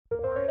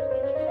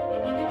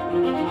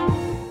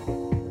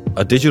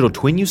A digital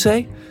twin, you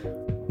say?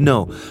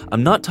 No,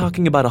 I'm not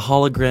talking about a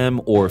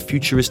hologram or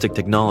futuristic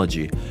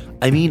technology.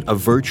 I mean a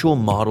virtual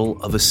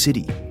model of a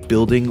city,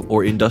 building,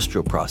 or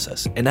industrial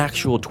process, an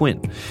actual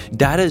twin.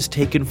 Data is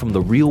taken from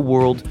the real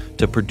world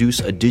to produce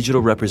a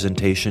digital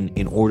representation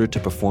in order to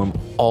perform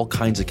all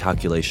kinds of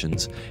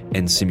calculations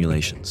and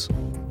simulations.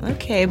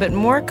 Okay, but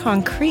more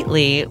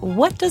concretely,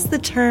 what does the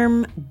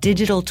term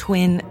digital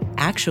twin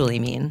actually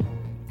mean?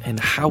 And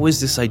how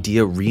is this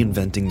idea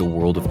reinventing the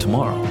world of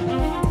tomorrow?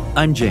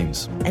 I'm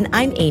James. And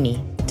I'm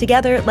Amy.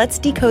 Together, let's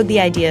decode the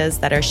ideas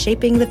that are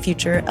shaping the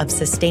future of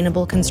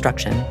sustainable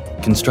construction.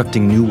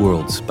 Constructing New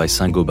Worlds by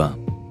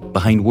Saint-Gobain.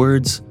 Behind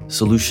words,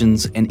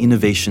 solutions, and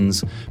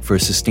innovations for a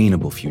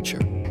sustainable future.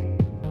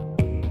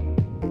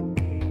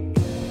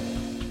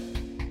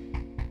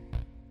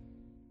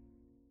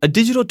 A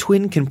digital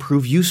twin can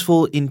prove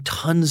useful in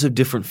tons of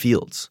different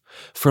fields,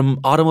 from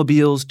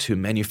automobiles to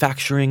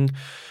manufacturing,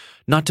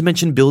 not to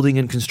mention building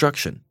and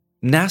construction.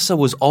 NASA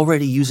was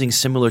already using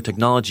similar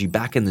technology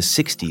back in the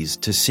 60s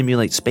to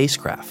simulate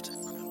spacecraft.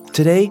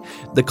 Today,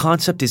 the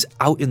concept is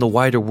out in the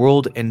wider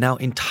world, and now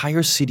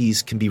entire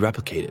cities can be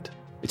replicated.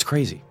 It's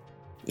crazy.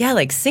 Yeah,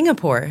 like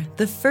Singapore,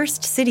 the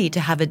first city to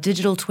have a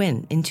digital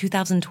twin in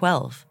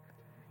 2012.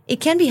 It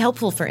can be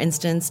helpful, for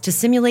instance, to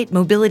simulate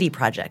mobility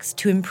projects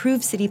to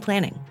improve city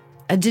planning.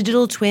 A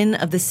digital twin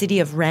of the city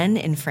of Rennes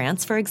in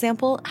France, for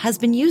example, has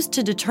been used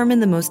to determine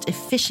the most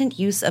efficient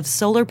use of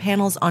solar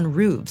panels on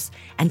roofs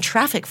and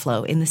traffic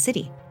flow in the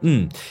city.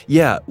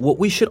 Yeah, what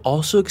we should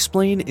also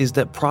explain is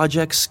that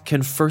projects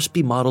can first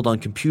be modeled on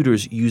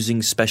computers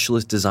using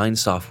specialist design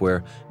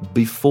software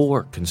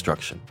before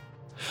construction,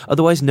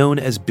 otherwise known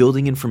as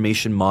Building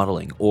Information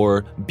Modeling,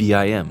 or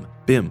BIM.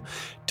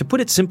 To put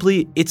it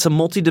simply, it's a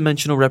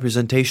multidimensional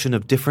representation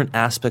of different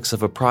aspects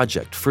of a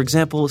project, for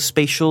example,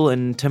 spatial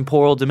and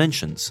temporal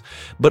dimensions,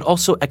 but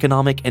also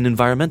economic and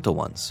environmental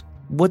ones.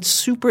 What's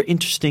super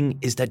interesting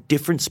is that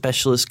different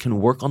specialists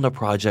can work on the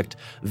project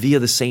via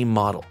the same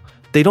model.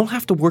 They don't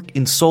have to work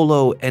in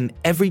solo, and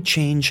every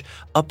change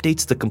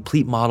updates the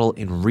complete model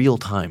in real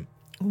time.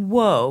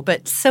 Whoa,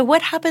 but so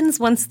what happens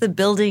once the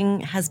building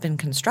has been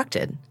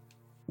constructed?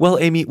 Well,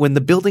 Amy, when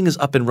the building is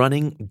up and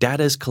running,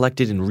 data is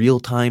collected in real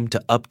time to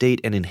update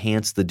and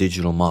enhance the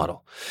digital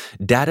model.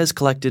 Data is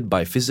collected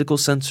by physical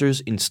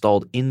sensors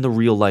installed in the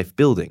real-life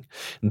building.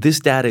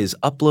 This data is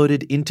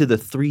uploaded into the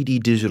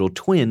 3D digital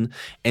twin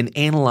and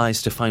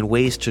analyzed to find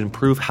ways to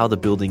improve how the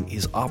building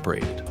is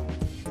operated.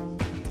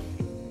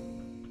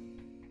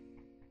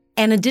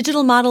 And a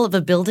digital model of a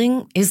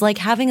building is like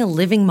having a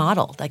living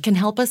model that can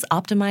help us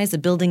optimize a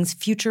building's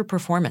future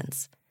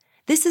performance.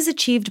 This is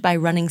achieved by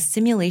running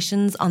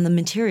simulations on the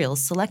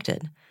materials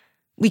selected.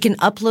 We can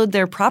upload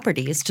their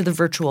properties to the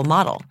virtual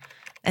model,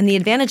 and the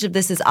advantage of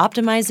this is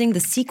optimizing the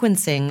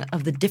sequencing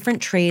of the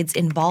different trades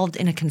involved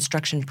in a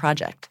construction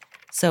project.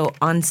 So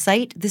on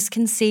site, this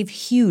can save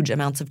huge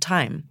amounts of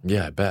time.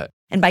 Yeah, I bet.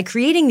 And by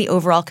creating the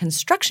overall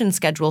construction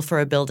schedule for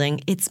a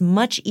building, it's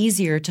much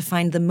easier to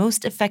find the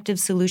most effective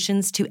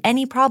solutions to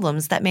any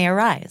problems that may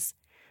arise.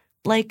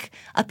 Like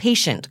a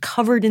patient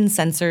covered in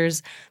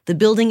sensors, the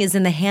building is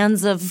in the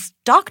hands of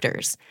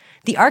doctors,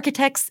 the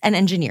architects, and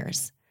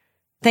engineers.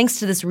 Thanks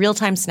to this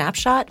real-time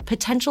snapshot,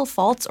 potential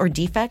faults or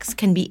defects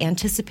can be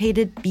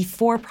anticipated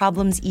before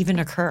problems even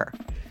occur.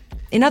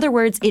 In other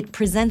words, it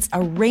presents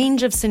a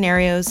range of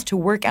scenarios to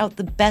work out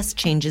the best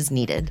changes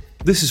needed.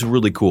 This is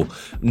really cool.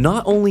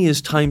 Not only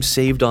is time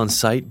saved on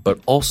site, but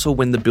also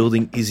when the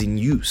building is in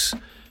use.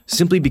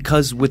 Simply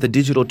because with a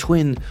digital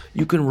twin,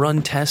 you can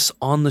run tests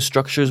on the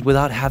structures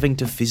without having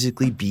to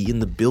physically be in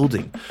the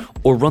building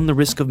or run the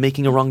risk of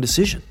making a wrong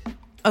decision.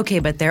 Okay,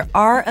 but there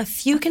are a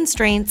few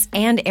constraints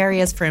and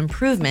areas for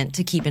improvement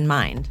to keep in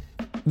mind.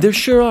 There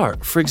sure are.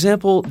 For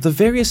example, the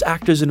various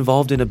actors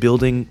involved in a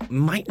building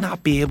might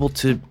not be able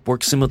to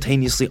work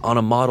simultaneously on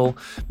a model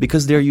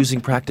because they're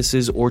using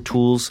practices or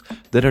tools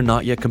that are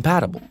not yet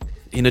compatible.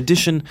 In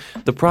addition,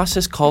 the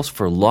process calls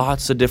for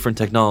lots of different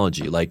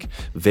technology, like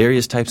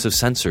various types of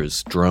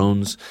sensors,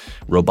 drones,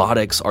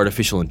 robotics,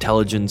 artificial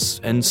intelligence,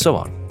 and so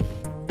on.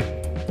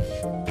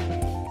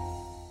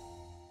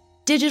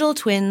 Digital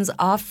twins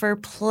offer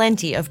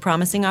plenty of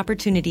promising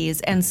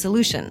opportunities and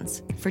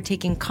solutions for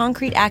taking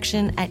concrete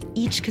action at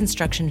each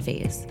construction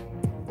phase.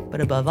 But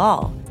above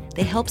all,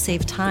 they help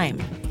save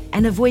time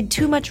and avoid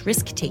too much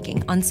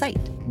risk-taking on site.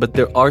 But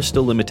there are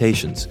still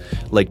limitations,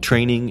 like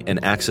training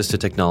and access to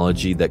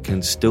technology that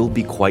can still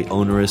be quite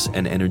onerous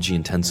and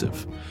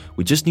energy-intensive.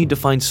 We just need to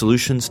find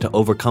solutions to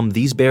overcome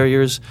these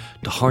barriers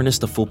to harness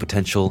the full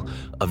potential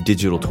of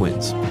digital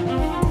twins.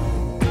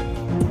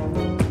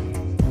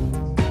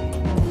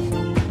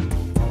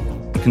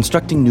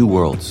 Constructing New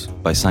Worlds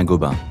by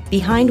Saint-Gobain.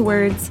 Behind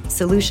words,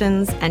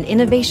 solutions, and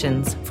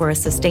innovations for a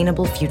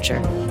sustainable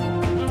future.